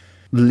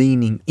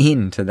leaning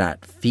into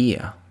that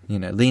fear,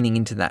 leaning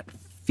into that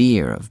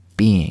fear of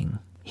being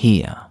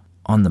here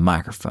on the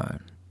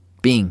microphone,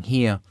 being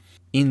here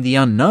in the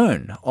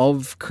unknown,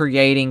 of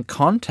creating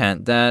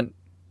content that,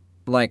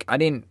 like, I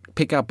didn't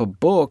pick up a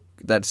book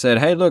that said,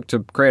 hey, look,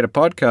 to create a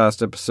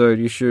podcast episode,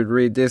 you should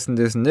read this and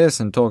this and this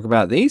and talk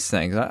about these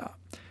things.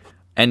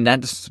 And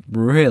that's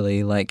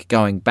really like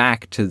going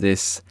back to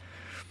this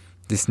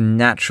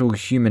natural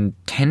human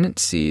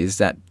tendency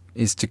is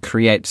to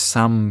create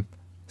some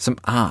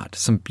art,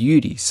 some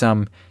beauty,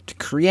 to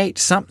create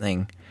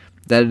something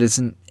that is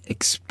an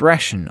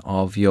expression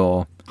of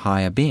your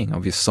higher being,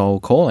 of your soul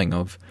calling,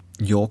 of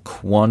your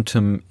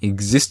quantum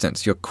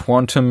existence, your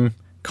quantum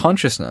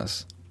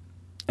consciousness.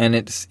 And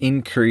it's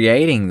in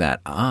creating that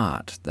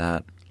art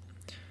that,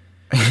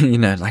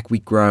 like we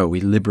grow,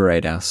 we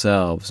liberate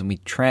ourselves and we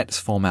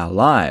transform our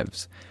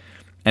lives.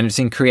 And it's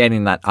in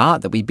creating that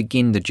art that we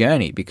begin the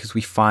journey, because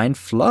we find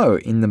flow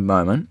in the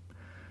moment.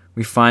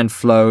 We find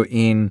flow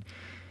in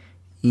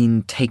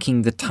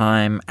taking the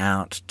time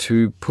out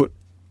to put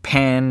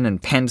pen to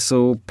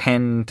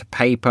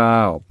paper,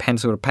 or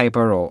pencil to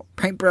paper, or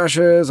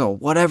paintbrushes, or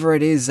whatever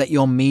it is that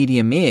your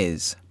medium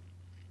is.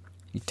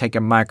 You take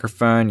a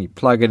microphone, you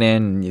plug it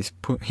in, and you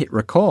hit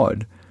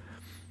record.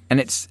 And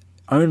it's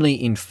only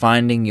in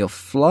finding your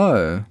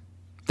flow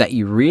that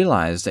you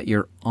realize that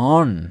you're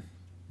on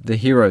the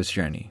hero's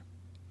journey,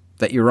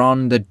 that you're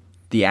on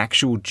the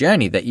actual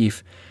journey, that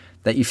you've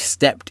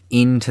stepped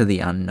into the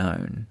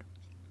unknown,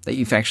 that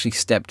you've actually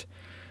stepped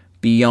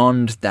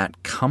beyond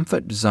that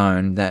comfort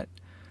zone that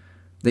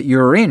you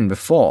were in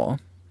before,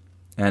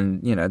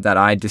 and that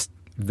I just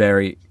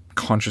very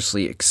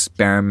consciously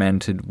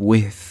experimented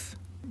with.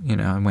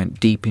 I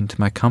went deep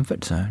into my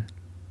comfort zone.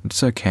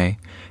 It's okay.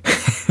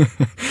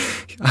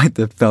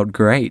 That felt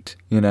great,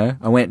 I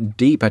went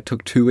deep. I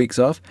took 2 weeks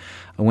off.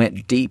 I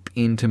went deep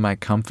into my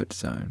comfort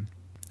zone,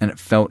 and it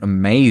felt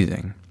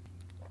amazing.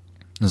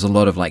 There's a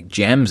lot of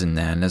gems in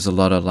there, and there's a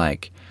lot of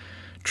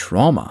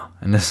trauma,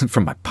 and this is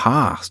from my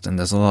past, and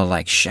there's a lot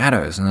of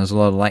shadows, and there's a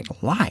lot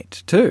of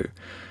light too.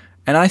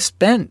 And I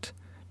spent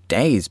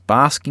days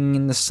basking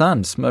in the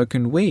sun,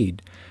 smoking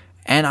weed,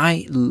 and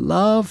I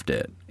loved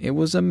it. It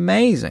was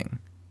amazing.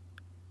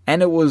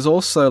 And it was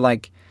also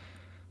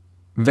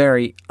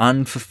very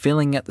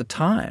unfulfilling at the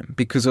time,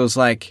 because it was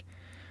it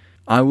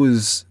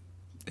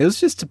was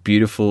just a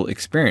beautiful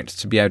experience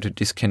to be able to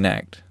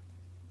disconnect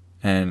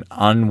and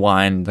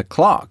unwind the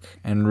clock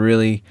and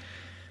really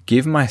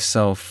give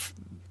myself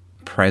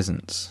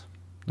presence,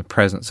 the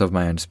presence of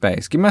my own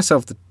space, give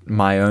myself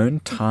my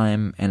own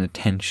time and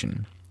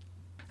attention.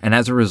 And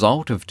as a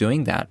result of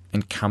doing that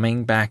and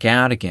coming back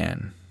out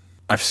again,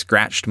 I've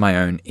scratched my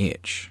own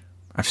itch.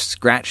 I've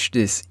scratched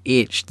this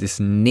itch, this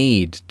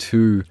need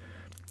to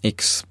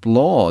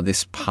explore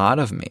this part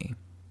of me,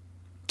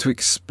 to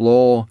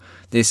explore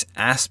this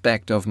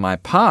aspect of my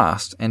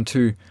past and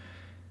to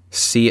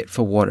see it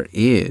for what it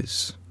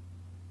is,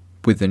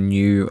 with a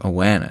new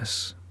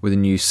awareness, with a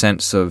new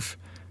sense of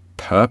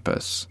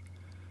purpose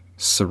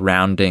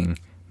surrounding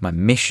my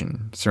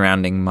mission,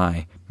 surrounding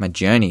my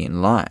journey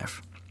in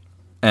life.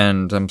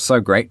 And I'm so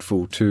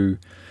grateful to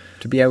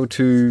be able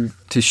to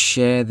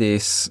share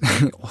this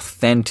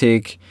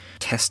authentic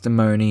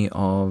testimony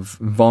of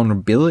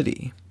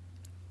vulnerability,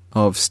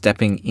 of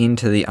stepping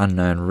into the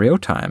unknown real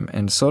time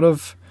and sort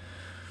of,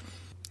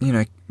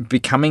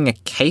 becoming a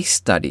case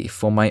study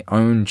for my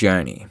own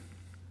journey.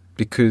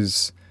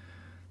 Because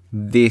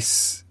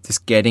this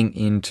getting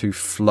into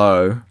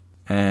flow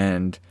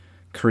and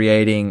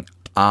creating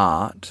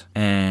art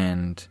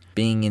and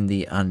being in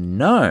the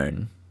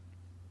unknown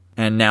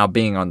and now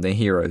being on the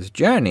hero's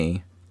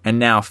journey and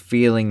now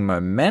feeling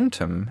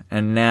momentum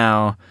and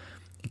now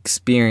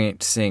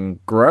experiencing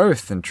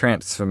growth and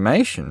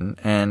transformation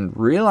and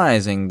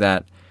realizing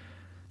that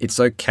it's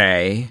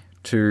okay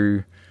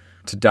to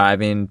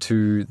dive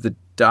into the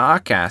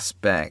dark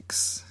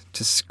aspects,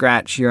 to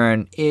scratch your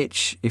own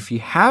itch if you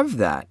have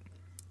that,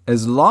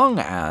 as long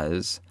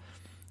as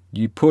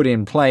you put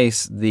in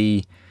place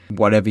the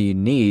whatever you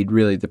need,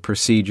 really the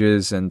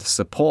procedures and the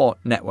support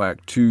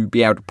network to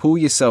be able to pull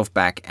yourself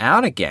back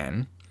out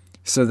again,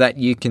 so that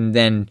you can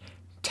then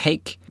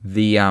take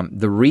the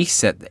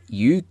reset that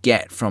you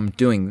get from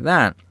doing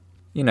that.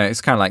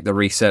 It's kind of like the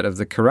reset of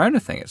the corona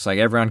thing. It's like,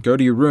 everyone go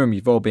to your room,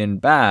 you've all been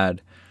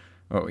bad.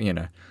 Or,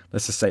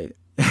 let's just say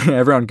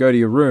everyone go to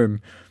your room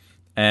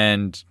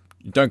and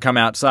don't come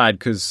outside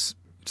because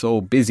it's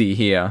all busy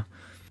here.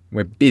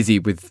 We're busy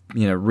with,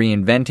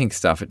 reinventing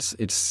stuff.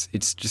 It's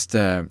just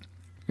a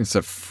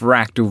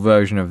fractal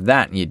version of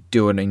that, and you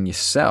do it in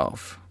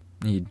yourself.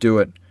 You do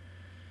it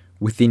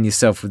within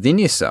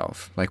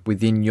yourself, like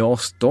within your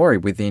story,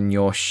 within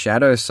your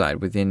shadow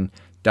side, within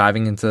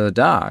diving into the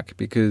dark,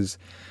 because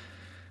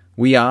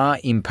we are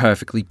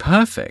imperfectly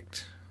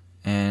perfect.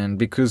 And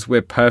because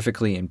we're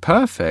perfectly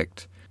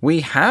imperfect,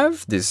 we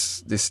have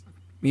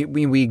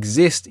we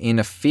exist in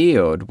a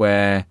field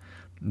where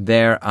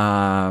there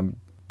are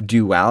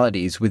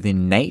dualities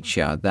within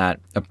nature that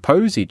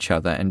oppose each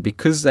other. And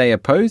because they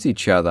oppose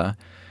each other,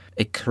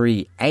 it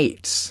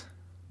creates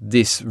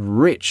this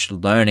rich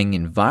learning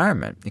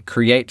environment. It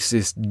creates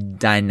this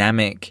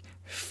dynamic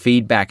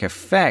feedback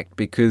effect,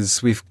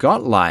 because we've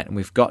got light and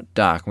we've got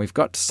dark and we've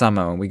got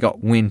summer and we've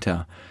got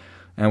winter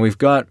and we've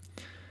got,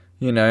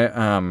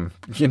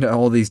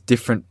 all these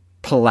different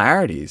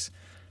polarities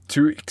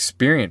to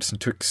experience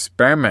and to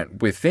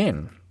experiment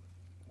within,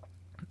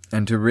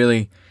 and to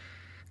really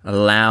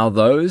allow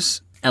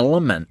those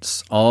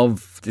elements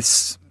of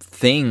this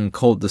thing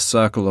called the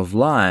circle of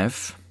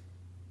life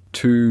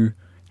to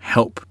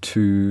help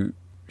to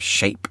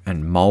shape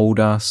and mold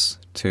us,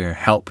 to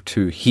help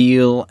to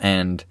heal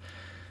and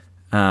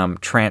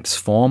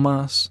transform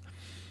us.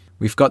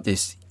 We've got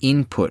this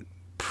input,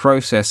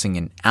 processing,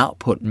 and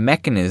output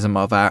mechanism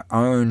of our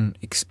own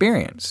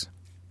experience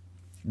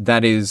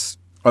that is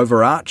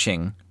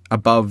overarching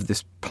above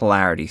this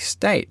polarity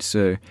state.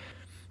 So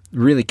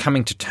really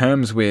coming to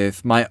terms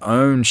with my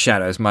own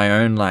shadows, my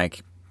own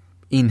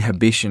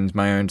inhibitions,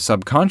 my own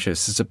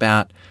subconscious is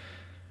about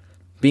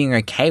being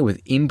okay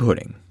with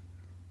inputting,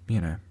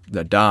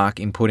 the dark,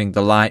 inputting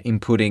the light,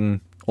 inputting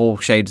all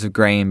shades of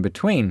grey in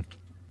between,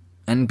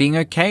 and being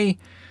okay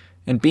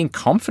and being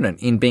confident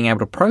in being able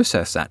to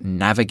process that,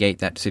 navigate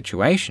that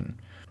situation.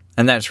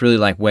 And that's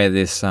really where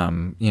this,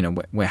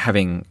 we're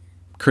having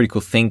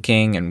critical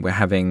thinking, and we're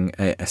having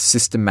a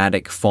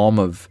systematic form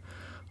of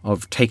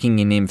taking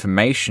in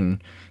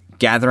information,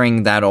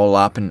 gathering that all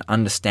up and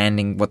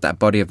understanding what that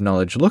body of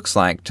knowledge looks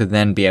like to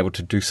then be able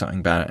to do something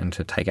about it and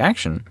to take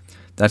action.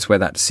 That's where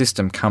that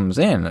system comes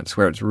in. That's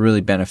where it's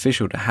really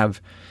beneficial to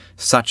have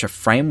such a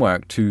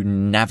framework to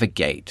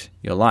navigate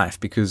your life,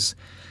 because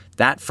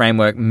that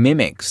framework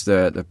mimics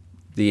the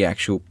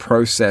actual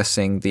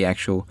processing, the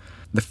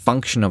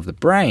function of the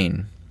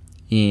brain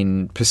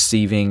in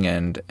perceiving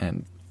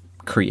and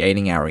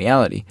creating our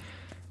reality.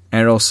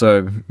 And it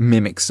also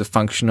mimics the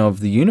function of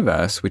the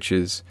universe, which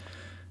is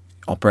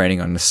operating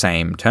on the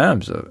same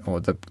terms, or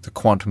the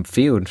quantum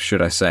field,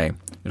 should I say.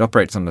 It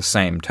operates on the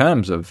same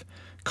terms of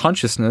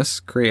consciousness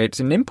creates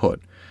an input,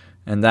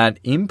 and that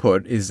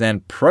input is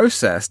then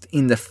processed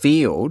in the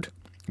field,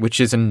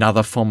 which is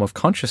another form of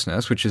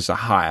consciousness, which is a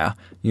higher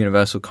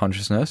universal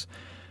consciousness,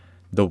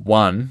 the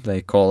one,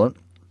 they call it.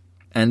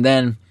 And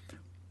then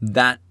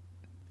that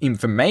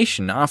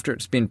information, after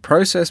it's been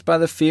processed by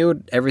the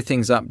field,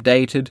 everything's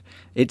updated,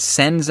 it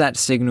sends that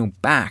signal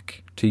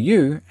back to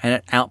you, and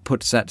it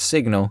outputs that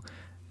signal,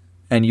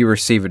 and you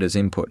receive it as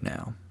input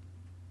now.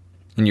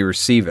 And you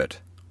receive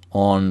it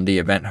on the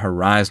event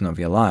horizon of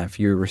your life.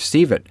 You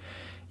receive it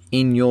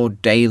in your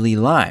daily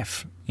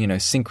life,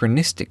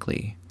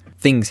 synchronistically.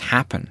 Things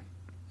happen,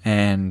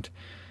 and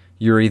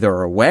you're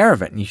either aware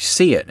of it and you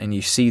see it and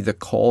you see the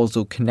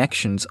causal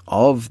connections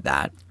of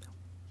that,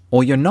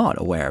 or you're not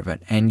aware of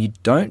it and you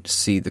don't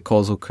see the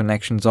causal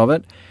connections of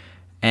it,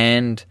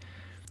 and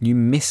you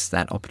miss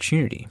that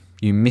opportunity.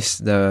 you miss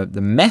the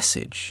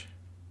message.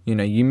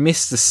 You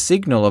miss the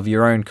signal of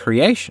your own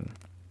creation.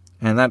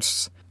 And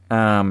that's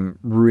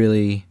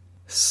really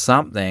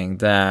something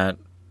that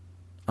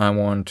I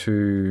want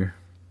to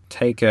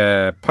take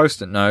a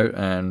Post-it note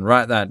and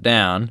write that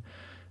down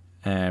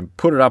and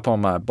put it up on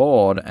my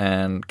board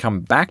and come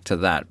back to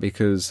that,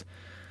 because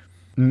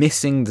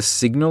missing the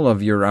signal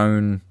of your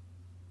own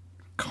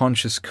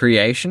conscious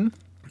creation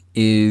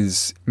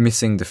is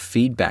missing the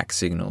feedback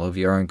signal of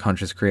your own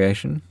conscious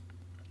creation.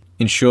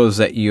 Ensures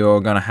that you're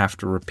going to have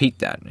to repeat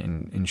that,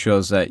 and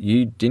ensures that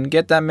you didn't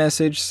get that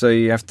message, so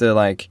you have to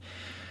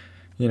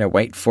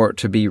wait for it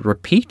to be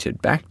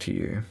repeated back to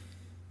you.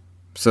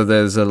 So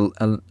there's a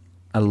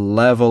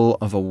level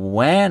of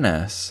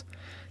awareness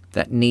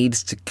that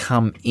needs to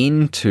come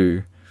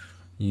into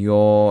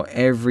your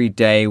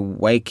everyday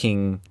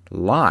waking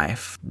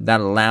life that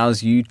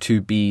allows you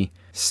to be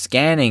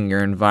scanning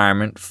your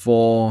environment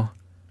for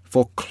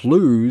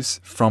clues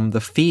from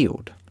the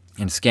field,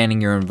 and scanning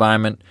your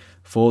environment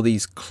for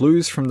these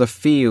clues from the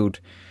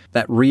field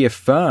that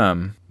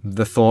reaffirm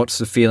the thoughts,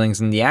 the feelings,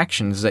 and the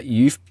actions that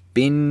you've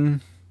been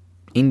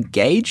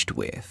engaged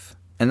with.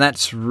 And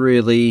that's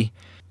really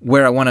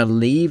where I want to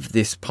leave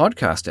this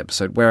podcast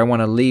episode, where I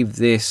want to leave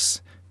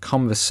this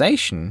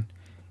conversation,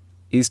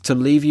 is to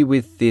leave you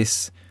with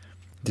this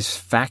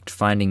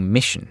fact-finding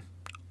mission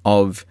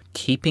of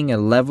keeping a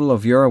level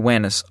of your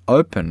awareness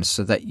open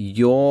so that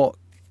you're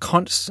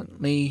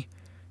constantly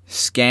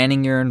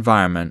scanning your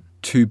environment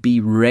to be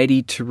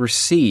ready to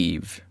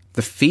receive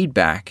the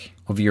feedback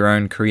of your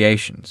own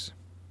creations.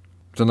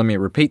 So let me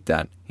repeat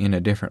that in a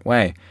different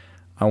way.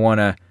 I want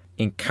to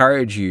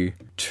encourage you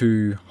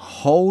to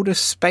hold a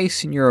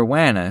space in your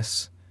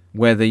awareness,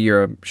 whether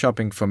you're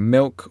shopping for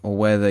milk or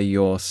whether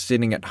you're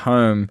sitting at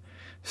home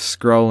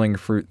scrolling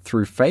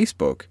through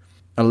Facebook,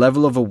 a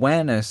level of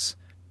awareness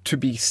to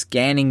be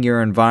scanning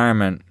your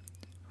environment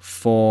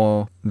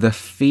for the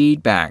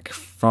feedback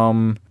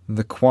from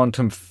the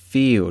quantum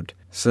field,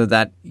 so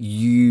that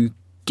you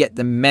get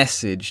the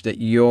message, that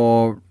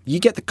you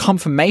get the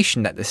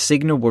confirmation that the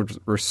signal was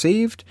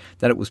received,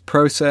 that it was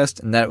processed,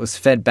 and that it was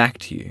fed back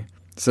to you,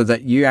 so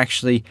that you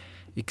actually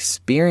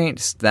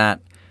experience the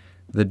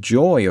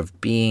joy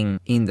of being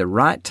in the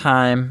right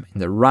time,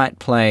 in the right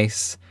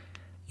place,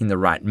 in the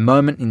right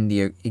moment, in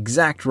the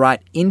exact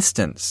right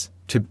instance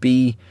to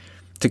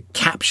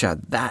capture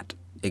that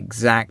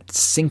exact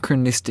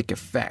synchronistic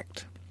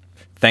effect.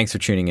 Thanks for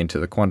tuning into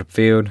the quantum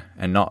field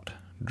and not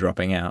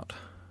dropping out.